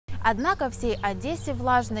Однако всей Одессе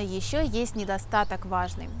влажной еще есть недостаток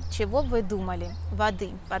важный. Чего бы вы думали?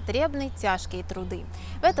 Воды. Потребны тяжкие труды.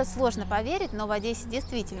 В это сложно поверить, но в Одессе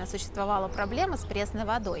действительно существовала проблема с пресной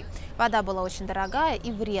водой. Вода была очень дорогая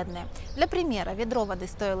и вредная. Для примера, ведро воды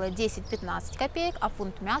стоило 10-15 копеек, а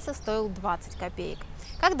фунт мяса стоил 20 копеек.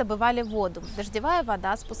 Как добывали воду? Дождевая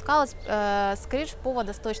вода спускалась с крыш по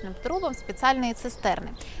водосточным трубам в специальные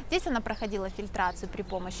цистерны. Здесь она проходила фильтрацию при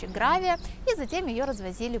помощи гравия, и затем ее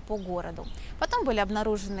развозили по городу. Потом были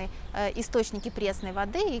обнаружены источники пресной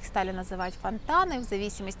воды, их стали называть фонтаны. В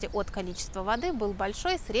зависимости от количества воды был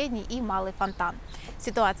большой, средний и малый фонтан.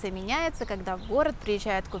 Ситуация меняется, когда в город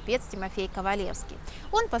приезжает купец Тимофей Ковалевский.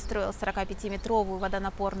 Он построил 45-метровую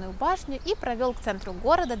водонапорную башню и провел к центру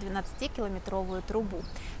города 12-километровую трубу.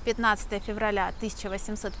 15 февраля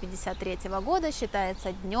 1853 года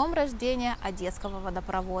считается днем рождения Одесского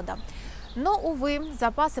водопровода. Но, увы,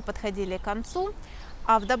 запасы подходили к концу,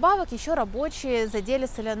 а вдобавок еще рабочие задели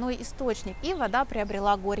соляной источник, и вода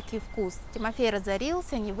приобрела горький вкус. Тимофей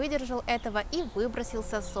разорился, не выдержал этого и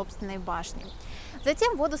выбросился с собственной башни.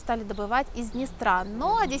 Затем воду стали добывать из Днестра,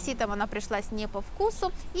 но одесситам она пришлась не по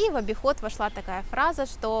вкусу, и в обиход вошла такая фраза,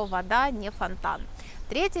 что вода не фонтан.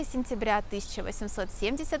 3 сентября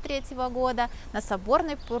 1873 года на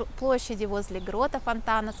Соборной площади возле грота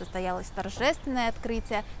фонтана состоялось торжественное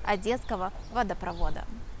открытие Одесского водопровода.